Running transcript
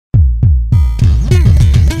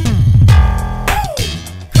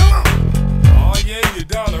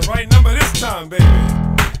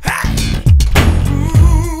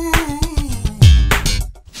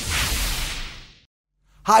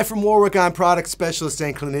Hi from Warwick, I'm product specialist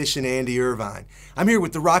and clinician Andy Irvine. I'm here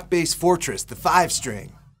with the RockBass Fortress, the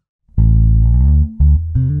 5-string.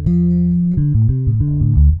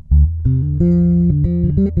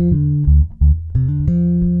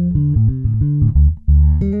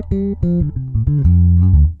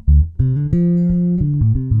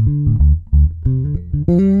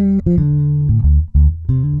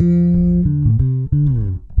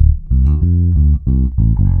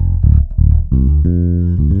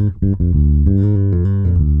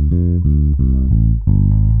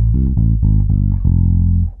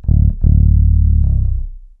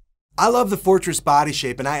 I love the Fortress body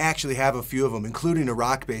shape, and I actually have a few of them, including a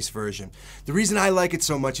RockBass version. The reason I like it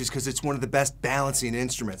so much is because it's one of the best balancing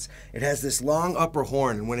instruments. It has this long upper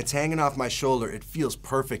horn, and when it's hanging off my shoulder, it feels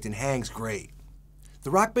perfect and hangs great. The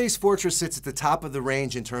RockBass Fortress sits at the top of the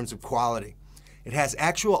range in terms of quality. It has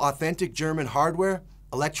actual authentic German hardware,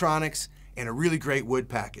 electronics, and a really great wood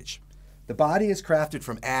package. The body is crafted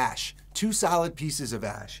from ash, 2 solid pieces of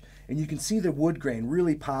ash, and you can see the wood grain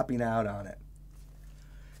really popping out on it.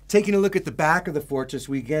 Taking a look at the back of the Fortress,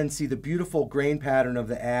 we again see the beautiful grain pattern of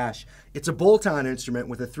the ash. It's a bolt-on instrument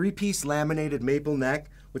with a 3-piece laminated maple neck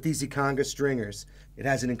with these Ikonga stringers. It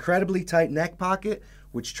has an incredibly tight neck pocket,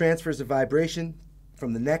 which transfers the vibration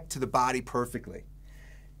from the neck to the body perfectly.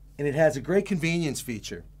 And it has a great convenience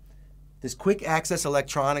feature. This quick access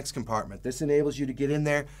electronics compartment. This enables you to get in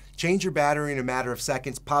there, change your battery in a matter of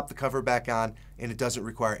seconds, pop the cover back on, and it doesn't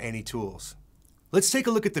require any tools. Let's take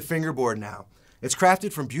a look at the fingerboard now. It's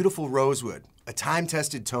crafted from beautiful rosewood, a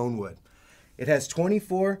time-tested tone wood. It has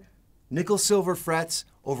 24 nickel-silver frets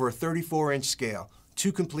over a 34-inch scale,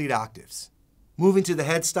 2 complete octaves. Moving to the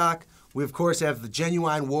headstock, we of course have the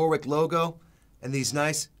genuine Warwick logo and these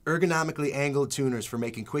nice ergonomically angled tuners for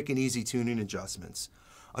making quick and easy tuning adjustments.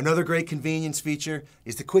 Another great convenience feature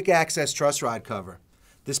is the quick access truss rod cover.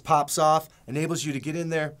 This pops off, enables you to get in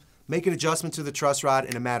there, make an adjustment to the truss rod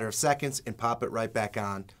in a matter of seconds, and pop it right back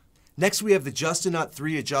on. Next, we have the Just-A-Nut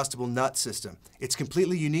 3 adjustable nut system. It's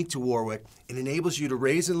completely unique to Warwick and enables you to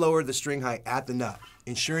raise and lower the string height at the nut,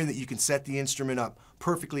 ensuring that you can set the instrument up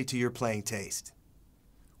perfectly to your playing taste.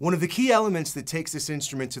 One of the key elements that takes this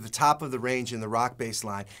instrument to the top of the range in the RockBass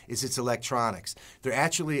line is its electronics. They're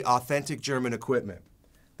actually authentic German equipment.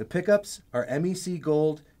 The pickups are MEC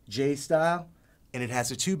Gold J-style, and it has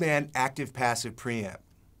a 2-band active-passive preamp.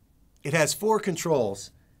 It has 4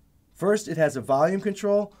 controls. First, it has a volume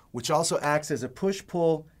control, which also acts as a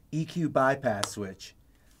push-pull EQ bypass switch.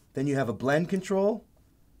 Then you have a blend control,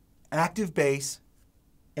 active bass,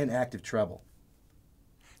 and active treble.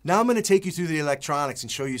 Now I'm going to take you through the electronics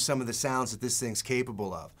and show you some of the sounds that this thing's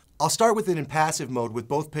capable of. I'll start with it in passive mode with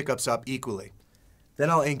both pickups up equally. Then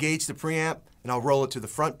I'll engage the preamp and I'll roll it to the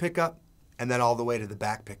front pickup and then all the way to the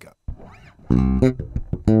back pickup.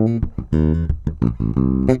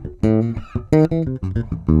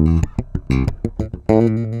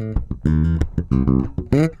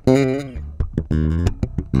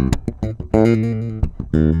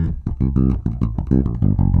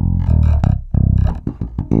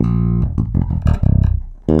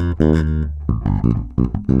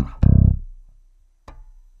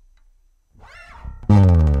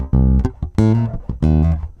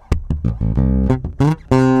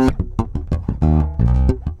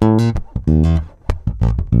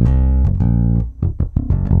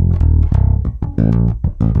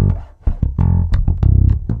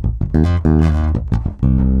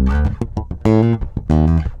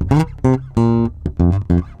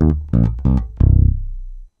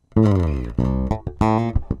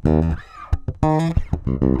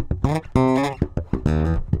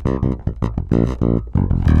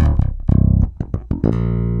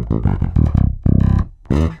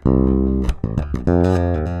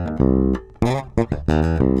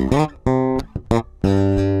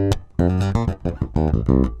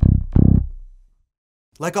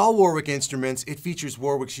 Like all Warwick instruments, it features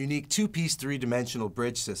Warwick's unique 2-piece 3-dimensional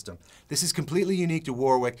bridge system. This is completely unique to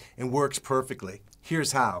Warwick and works perfectly.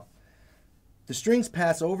 Here's how. The strings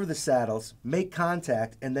pass over the saddles, make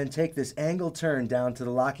contact, and then take this angled turn down to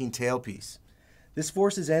the locking tailpiece. This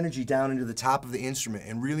forces energy down into the top of the instrument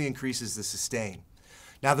and really increases the sustain.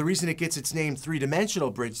 Now, the reason it gets its name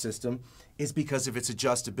 3-dimensional bridge system is because of its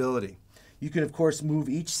adjustability. You can, of course, move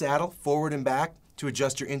each saddle forward and back to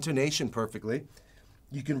adjust your intonation perfectly.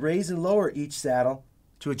 You can raise and lower each saddle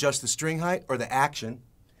to adjust the string height or the action,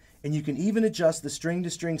 and you can even adjust the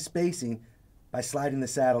string-to-string spacing by sliding the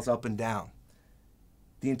saddles up and down.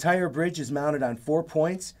 The entire bridge is mounted on 4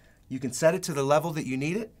 points. You can set it to the level that you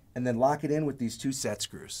need it, and then lock it in with these 2 set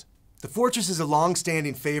screws. The Fortress is a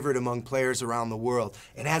long-standing favorite among players around the world,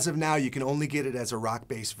 and as of now, you can only get it as a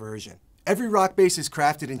RockBass version. Every RockBass is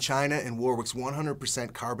crafted in China and Warwick's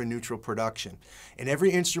 100% carbon-neutral production, and every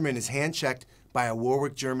instrument is hand-checked by a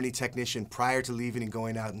Warwick, Germany technician prior to leaving and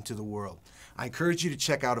going out into the world. I encourage you to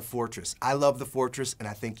check out a Fortress. I love the Fortress, and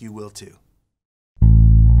I think you will too.